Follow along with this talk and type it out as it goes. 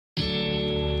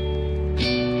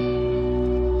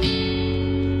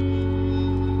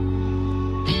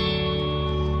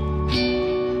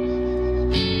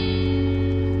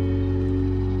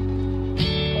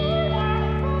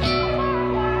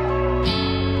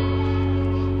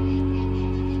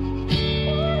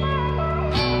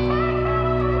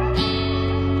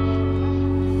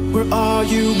Where are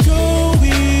you going?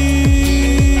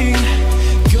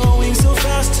 Going so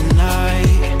fast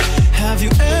tonight. Have you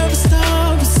ever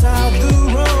stopped beside the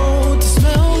road to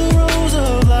smell the rose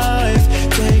of life?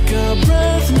 Take a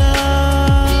breath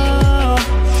now.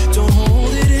 Don't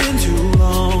hold it in too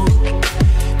long,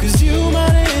 'cause you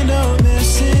might end up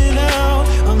missing out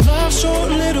on life's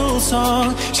short little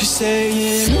song. She's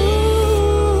saying,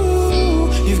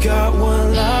 ooh, you've got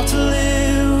one life to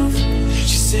live.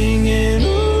 She's singing,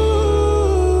 ooh,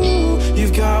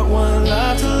 you've got one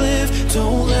life to live.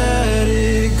 Don't let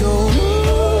it go.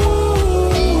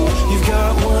 Ooh, you've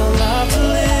got one life to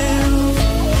live.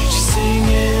 She's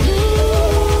singing,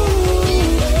 ooh,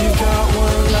 you've got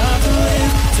one life to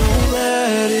live. Don't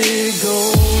let it go.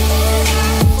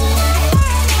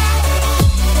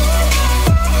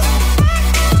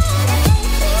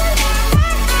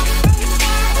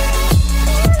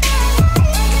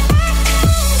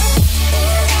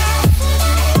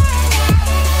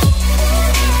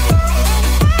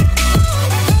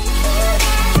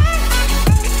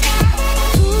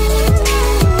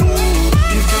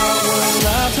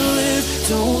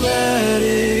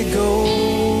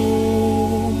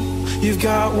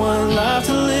 Got one life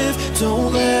to live,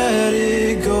 don't let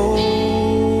it go.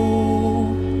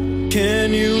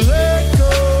 Can you let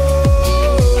go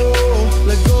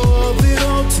of it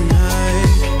all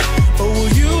tonight? Or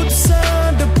will you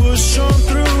decide to push on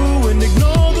through and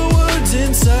ignore the words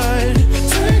inside?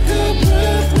 Take a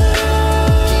breath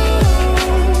now,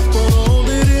 don't hold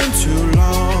it in too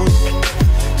long,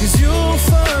 'cause you'll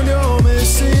find you're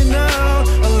missing out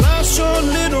a life's short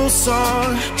little song.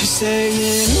 She's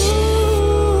saying,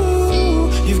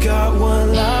 you've got one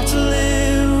life to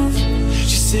live.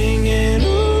 She's singing,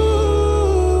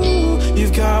 ooh,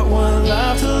 you've got one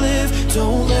life to live.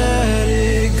 Don't let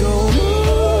it go.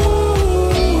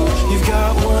 Ooh, you've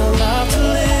got one life to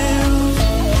live.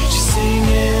 She's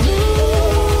singing,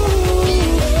 ooh,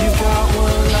 you've got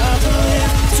one life to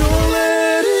live. Don't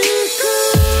let it go.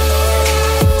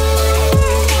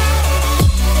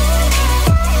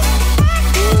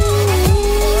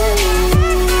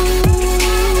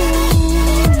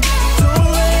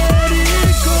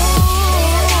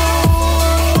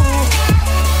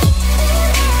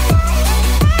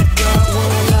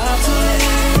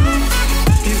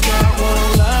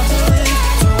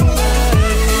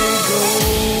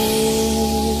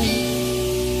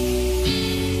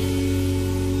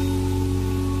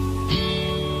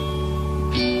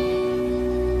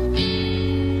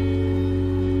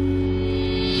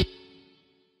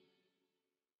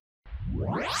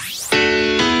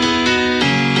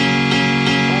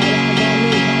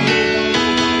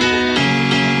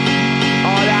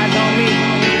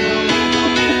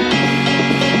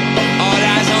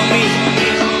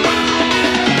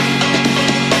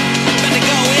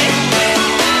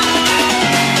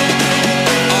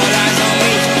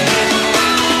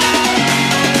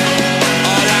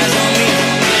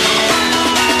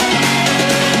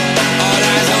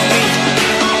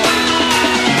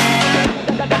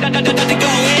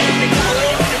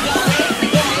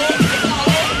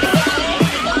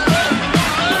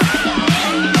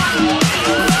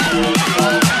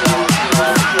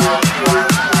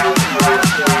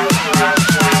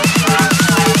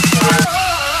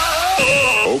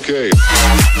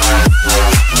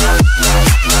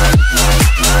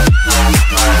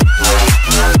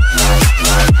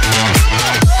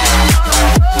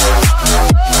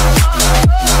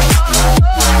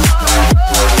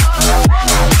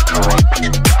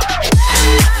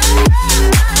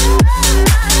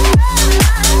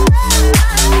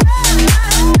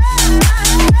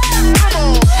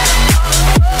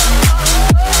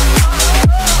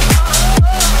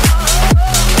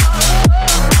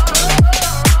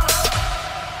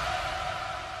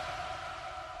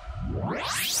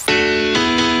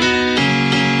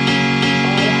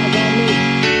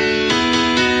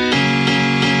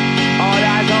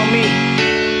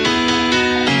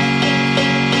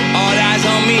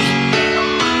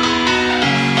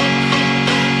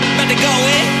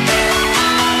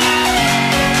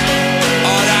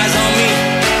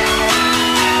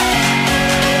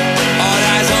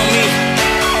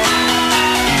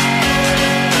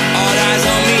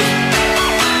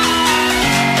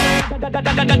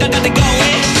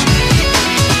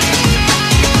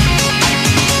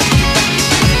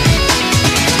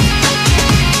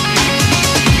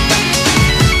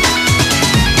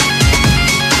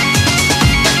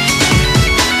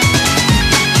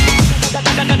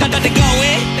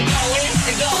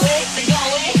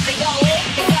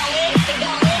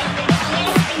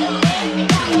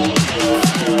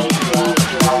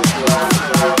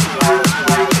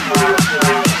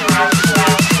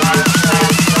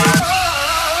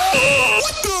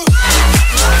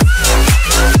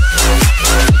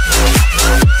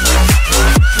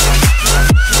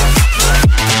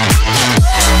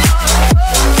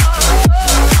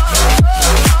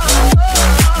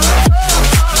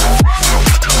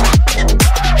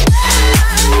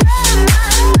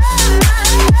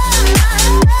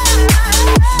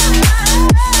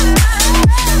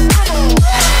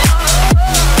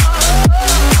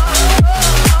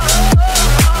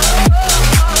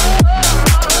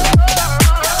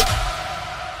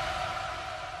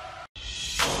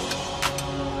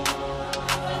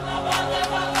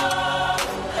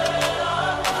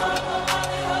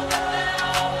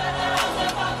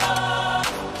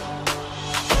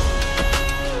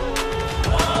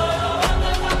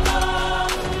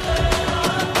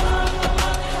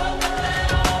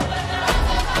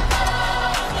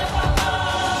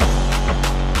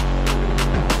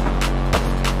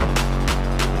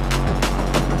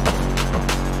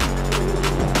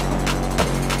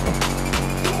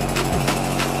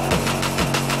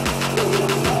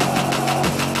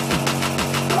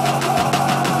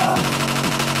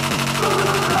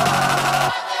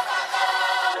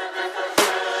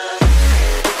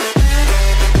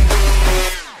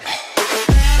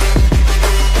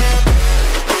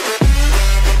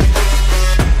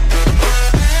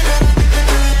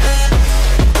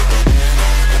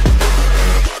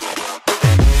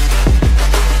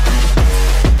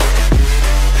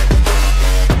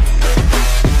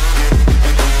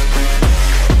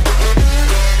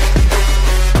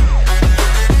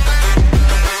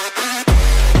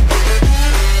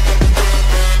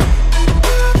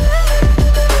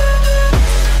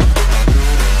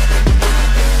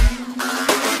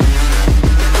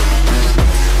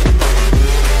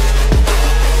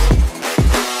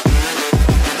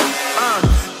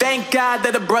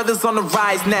 glad that the brothers on the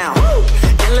rise now.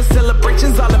 Endless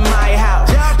celebrations all in my house.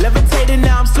 Levitating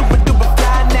now, I'm super duper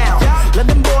fly now.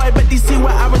 London boy, but DC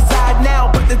where I reside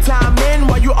now. Put the time in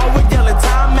while you always yelling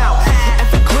time out. And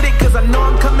if quit it, cause I know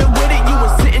I'm coming with it. You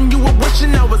were sitting, you were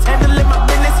wishing I was handling my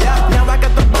business. Now I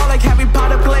got the ball like Harry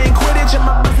Potter playing Quidditch. And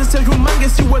my business is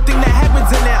humongous, you would think that happens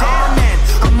in it. Oh man,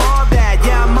 I'm all that,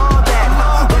 yeah, I'm all that.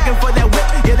 Working for that whip,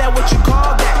 yeah, that what you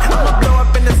call that. I'ma blow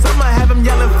up in the summer, have them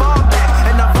yelling fall back.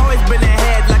 And I've always been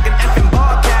ahead like an effing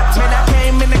ball cap. Man, I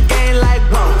came in the game like,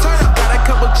 whoa. Got a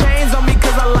couple chains on me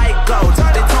cause I like gold.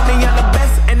 They told me I'm the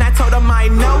best and I told them I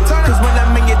know. Cause when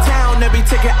I'm in your town, every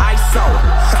ticket I sold.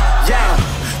 Yeah,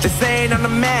 they saying I'm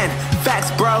the man.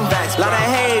 Facts, bro. Lot of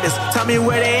haters, tell me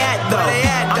where they at though.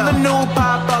 I'm the new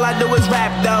pop, all I do is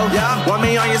rap though. Want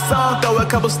me on your song, throw a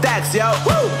couple stacks, yo.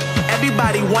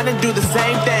 Everybody wanna do the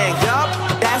same thing.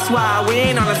 That's why we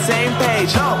ain't on the same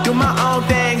page. Do my own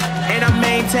thing and I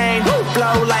maintain.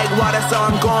 Flow like water, so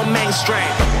I'm going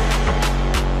mainstream.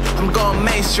 I'm going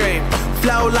mainstream.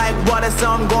 Flow like water, so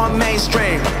I'm going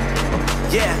mainstream.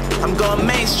 Yeah, I'm going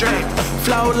mainstream.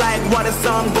 Flow like water,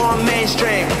 so I'm going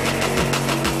mainstream.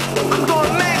 I'm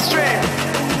going mainstream.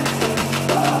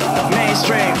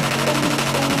 Mainstream.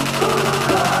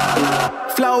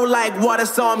 Flow like water,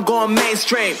 so I'm going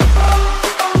mainstream.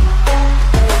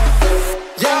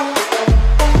 Yeah.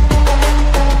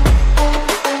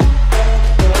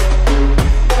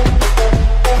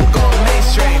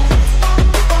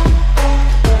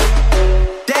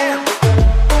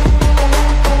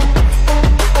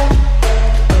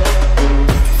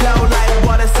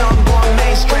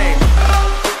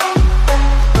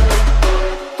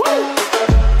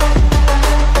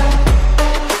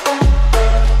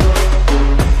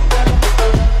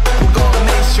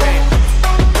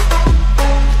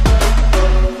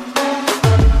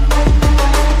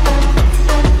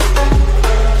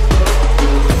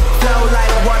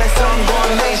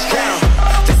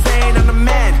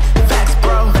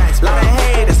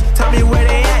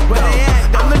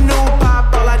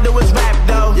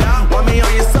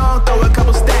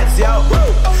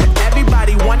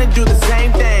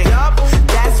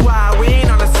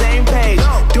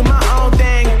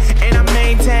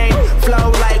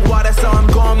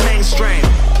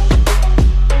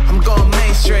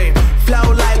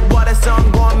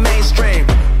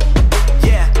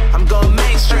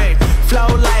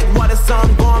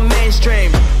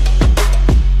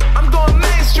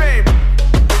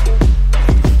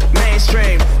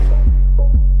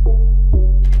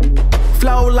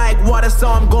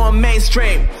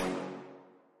 Mainstream.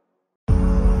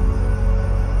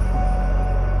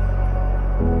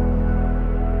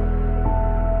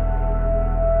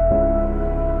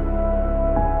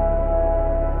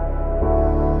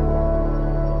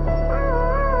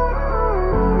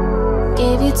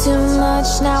 Gave you too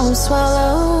much, now I'm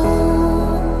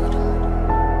swallowed.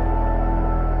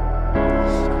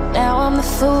 Now I'm the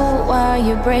fool while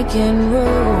you're breaking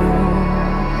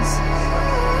rules.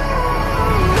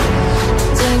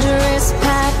 Dangerous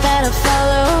path that I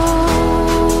follow.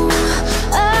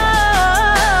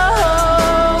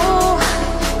 Oh,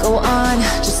 go on,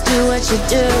 just do what you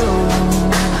do.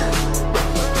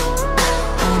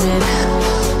 And it hurts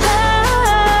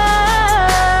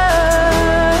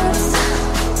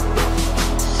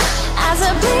as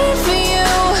I bleed for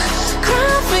you,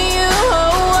 cry for you.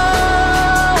 Oh,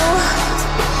 oh.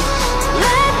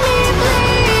 Let me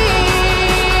bleed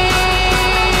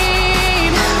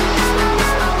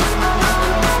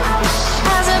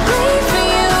as I bleed for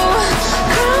you,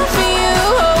 cry for you.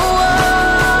 Oh,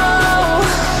 oh.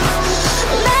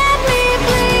 Let me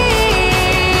bleed.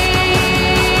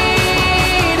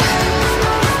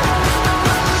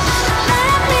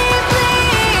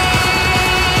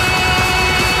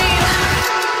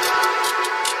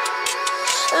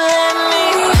 Let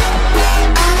me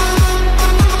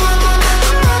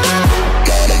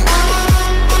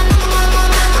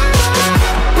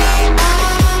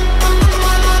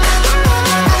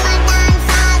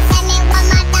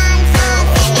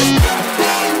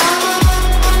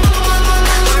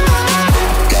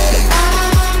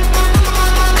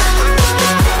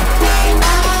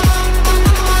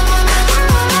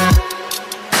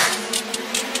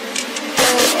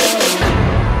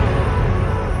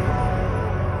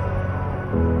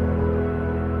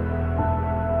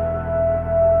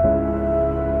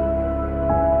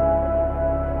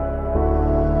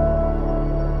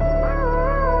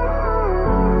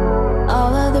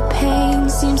all of the pain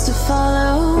seems to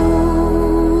follow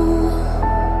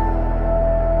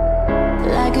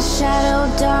like a shadow,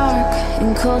 dark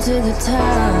and cold to the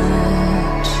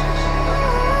touch.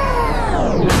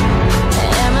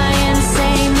 Am I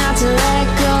insane not to let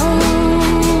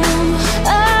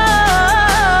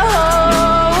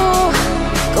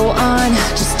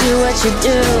what you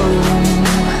do.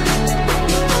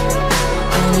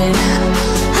 And it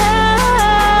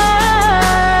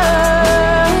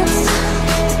hurts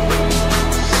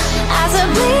as I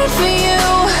bleed for you,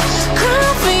 cry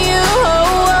for you.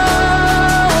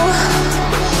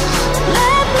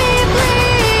 Let me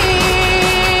bleed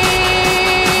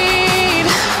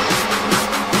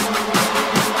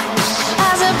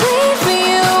as I bleed for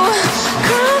you,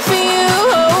 cry for you.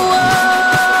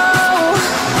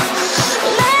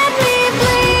 Let me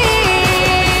bleed.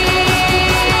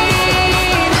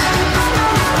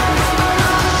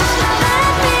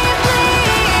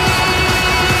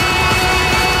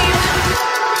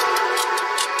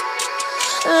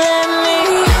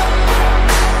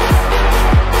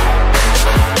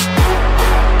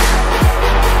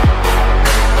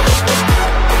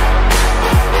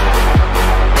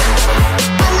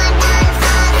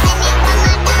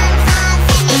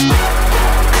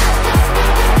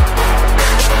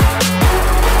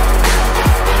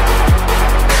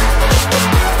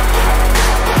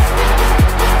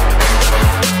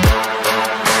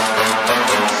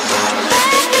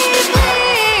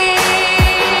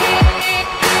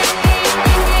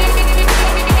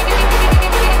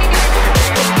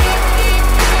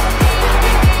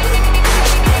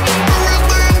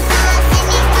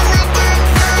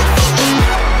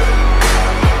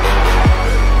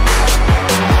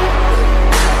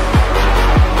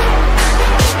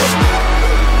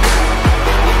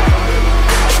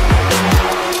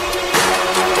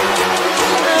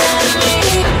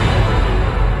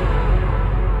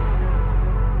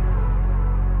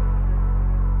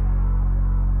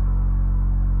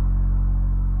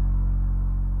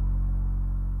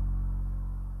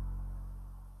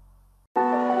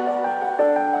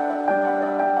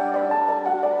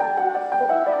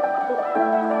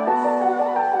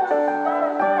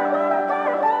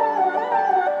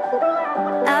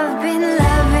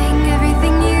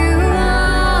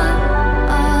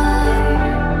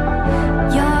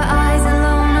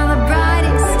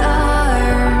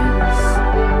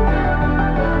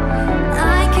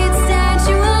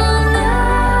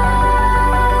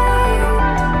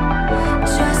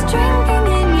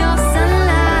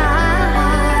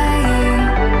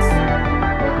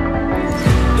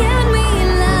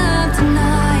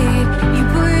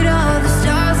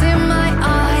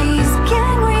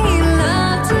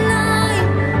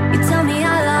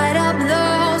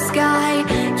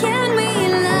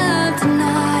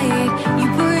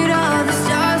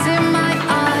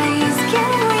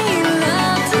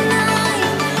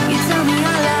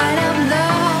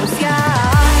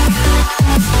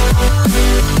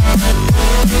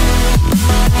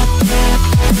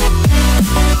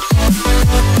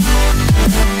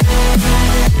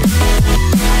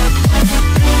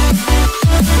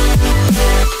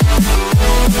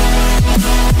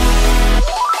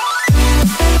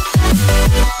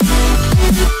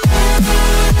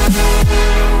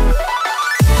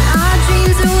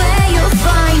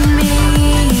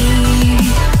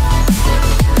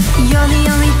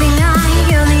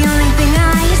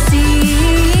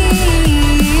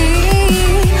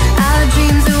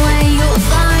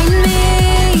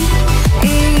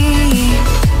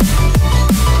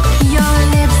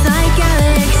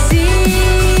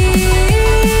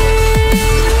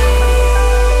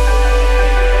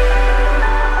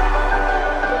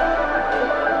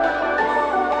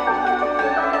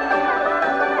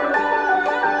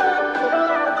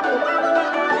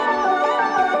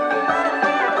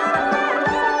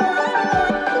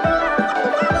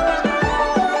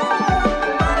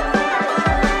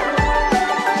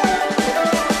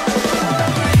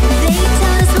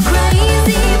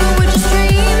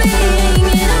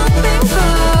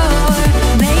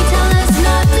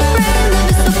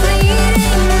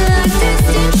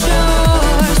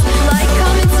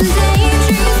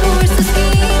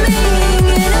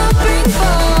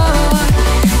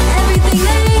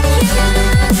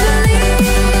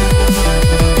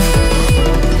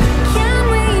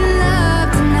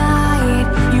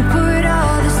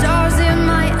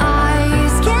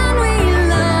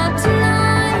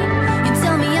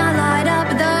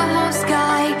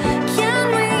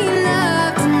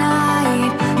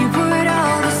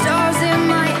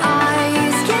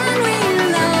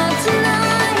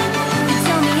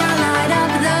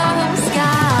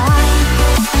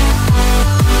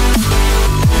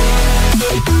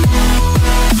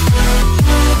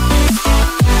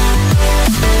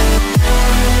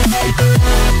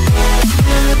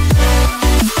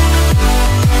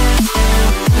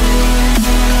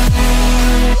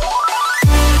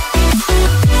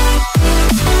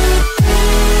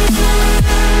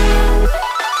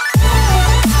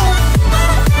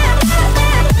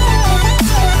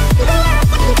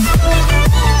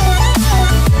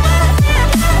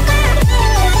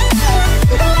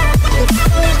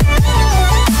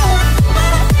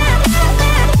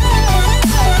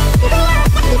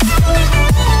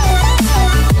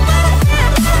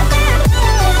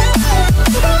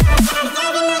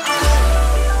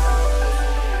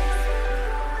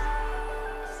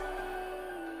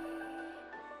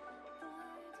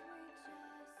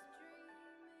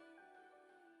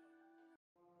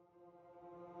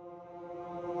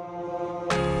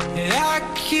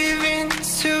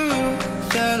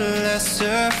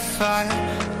 satisfied.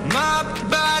 My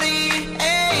body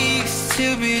aches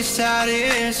to be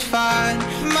satisfied.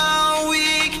 My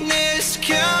weakness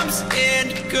comes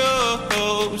and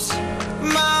goes.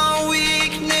 My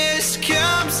weakness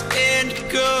comes and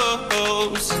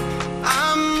goes.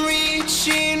 I'm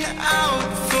reaching out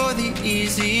for the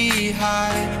easy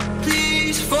high.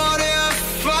 Please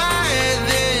fortify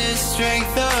this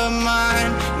strength of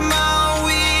mine. My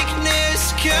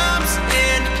weakness comes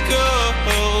and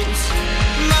goes.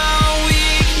 My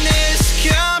weakness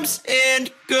comes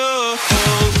and goes.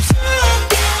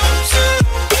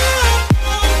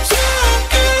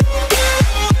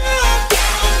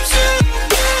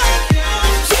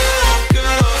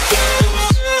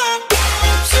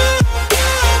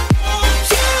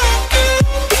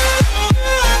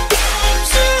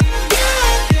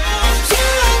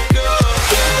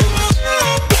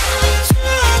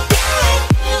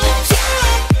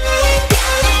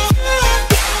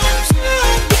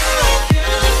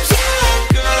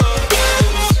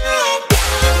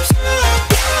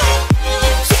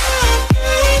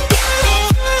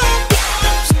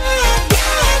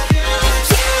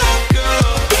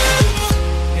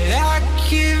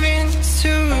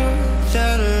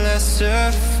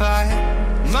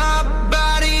 My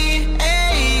body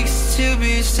aches to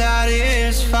be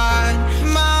satisfied.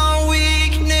 My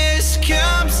weakness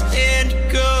comes and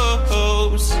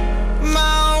goes.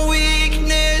 My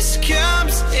weakness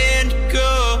comes and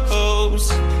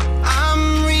goes.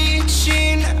 I'm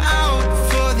reaching out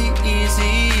for the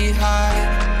easy high.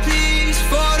 Please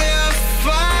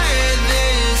fortify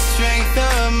this strength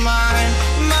of mine.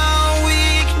 My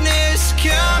weakness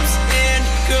comes and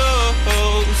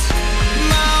goes.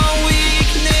 My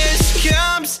weakness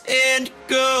comes and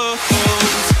goes.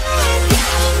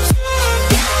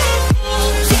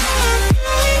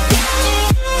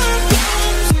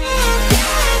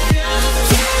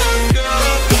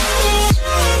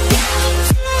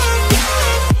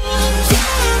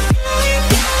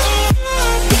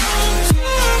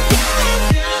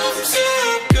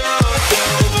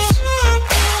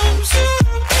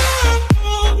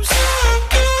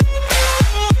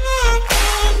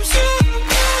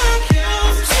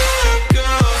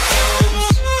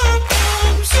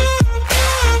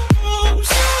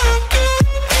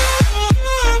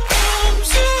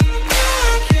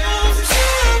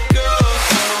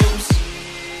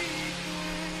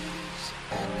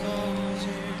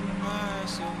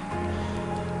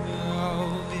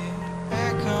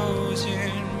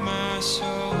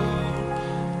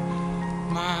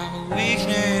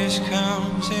 Weakness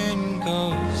comes and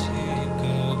goes, it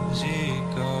goes, it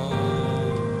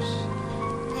goes.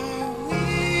 My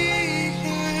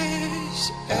weakness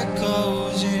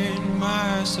echoes in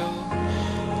my soul.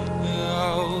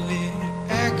 Oh, it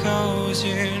echoes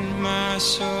in my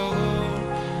soul.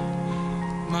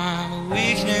 My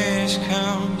weakness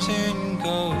comes and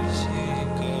goes, it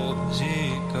goes,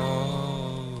 it goes.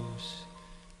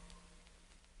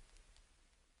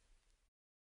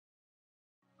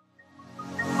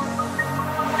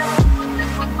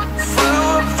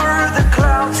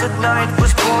 At night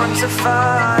was born to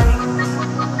fight.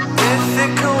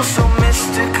 Mythical, so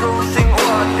mystical, think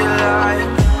what you like.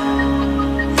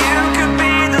 You could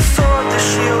be the sword, the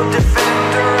shield,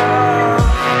 defender of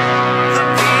the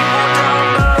people down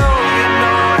below. You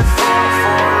know I fall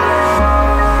for love.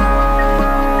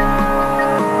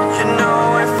 You know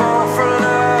I fall for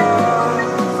love.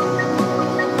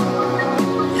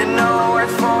 You know I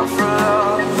fall for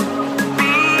love.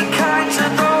 Be kind to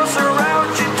those around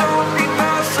you, don't be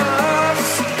merciless.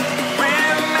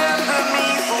 Remember me,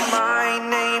 for my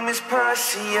name is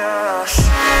Perseus.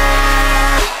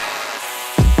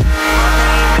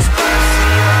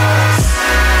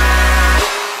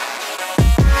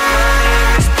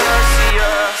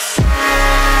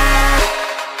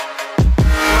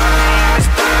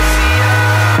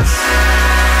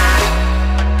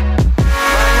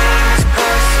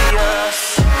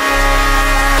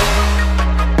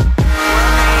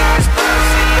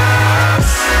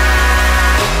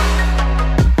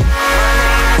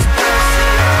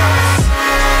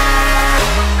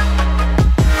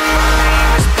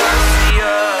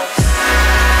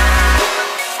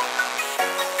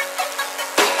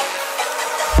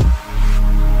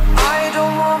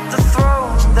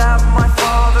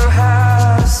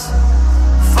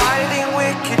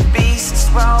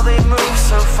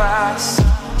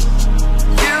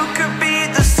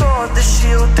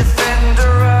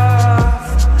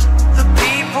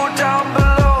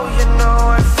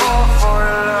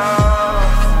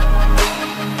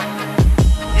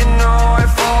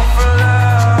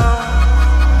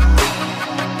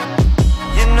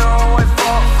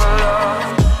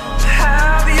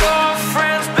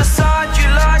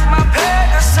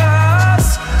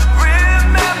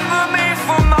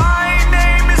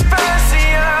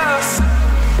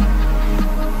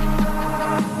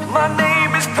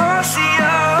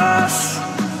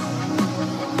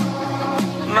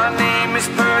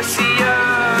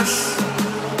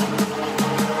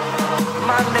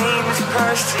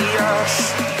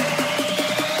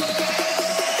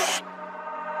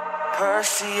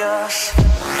 Perseus.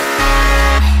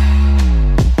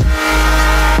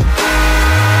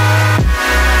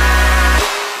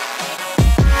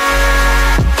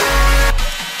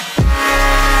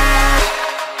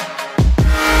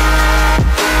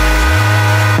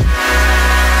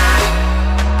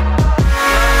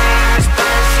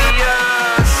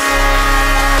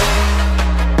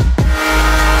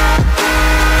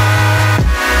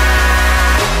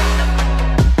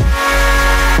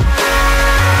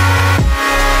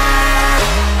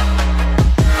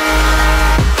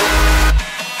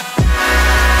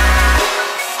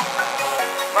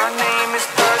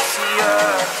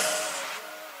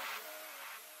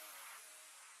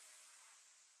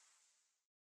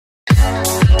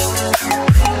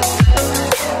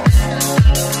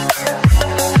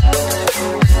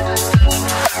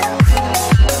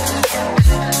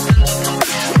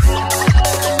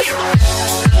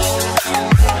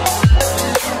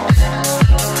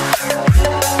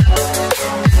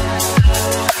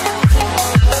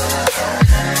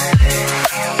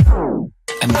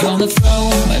 Gonna throw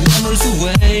my memories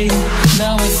away.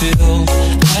 Now I feel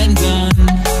I'm done,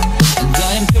 and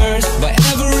I am cursed by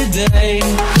every day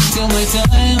till my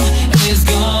time is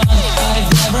gone. I've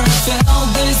never felt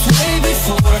this way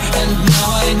before, and now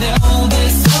I know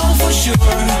this all for sure.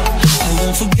 I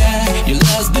won't forget your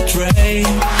last betray.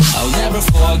 I'll never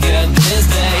forget this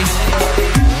day.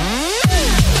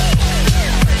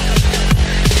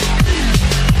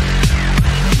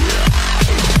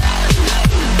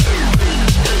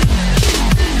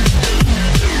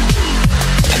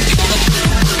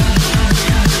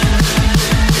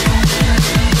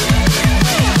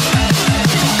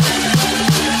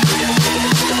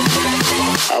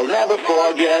 Never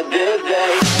forget this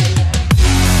day.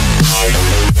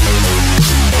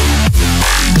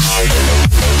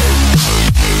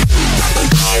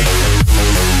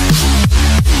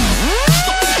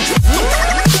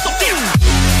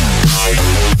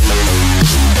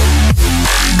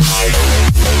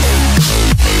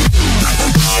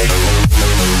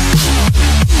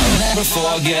 I'll never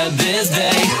forget this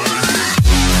day.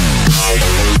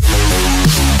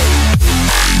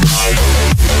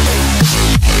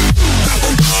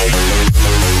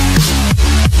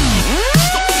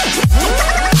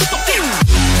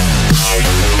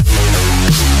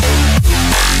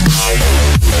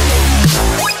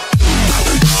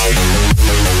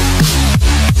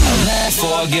 I'll never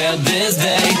forget this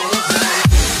day.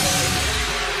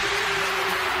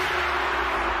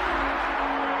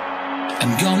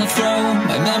 I'm gonna throw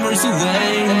my memories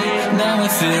away. Now I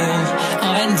feel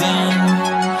I'm done,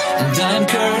 and I'm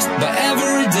cursed by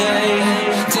every day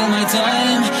till my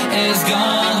time is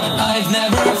gone. I've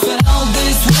never felt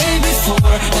this way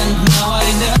before, and now I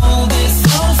know this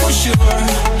all for sure.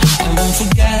 I won't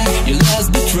forget your last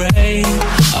betray.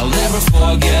 I'll never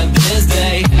forget this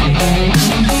day.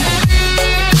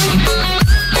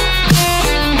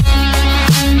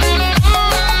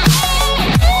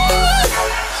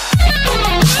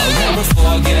 I'll never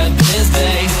forget this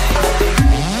day.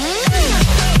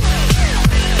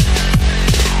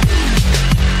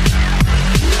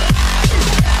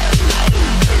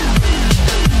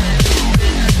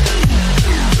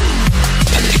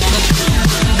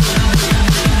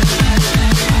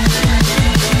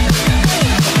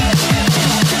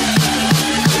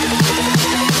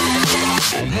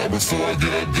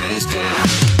 Forget this day.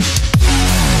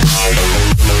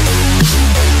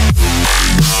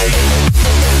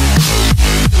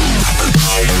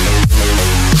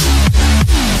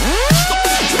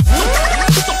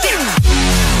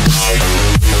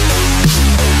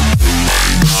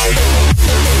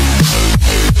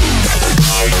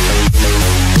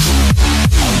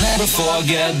 I'll never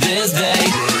forget this day.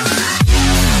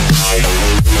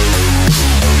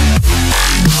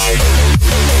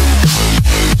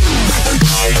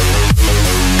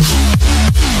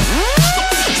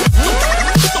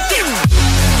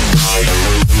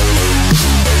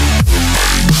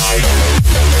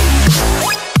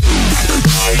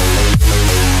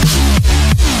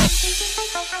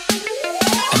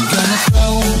 I'm gonna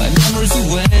throw my memories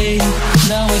away.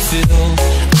 Now I feel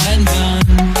I'm done,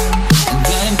 and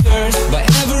I'm cursed by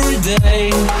every day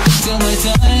till my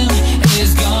time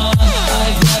is gone.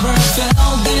 I've never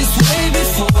felt this way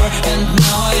before, and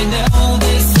now I know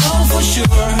this all for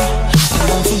sure. I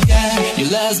won't forget your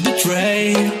last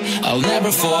betray. I'll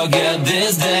never forget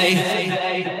this day.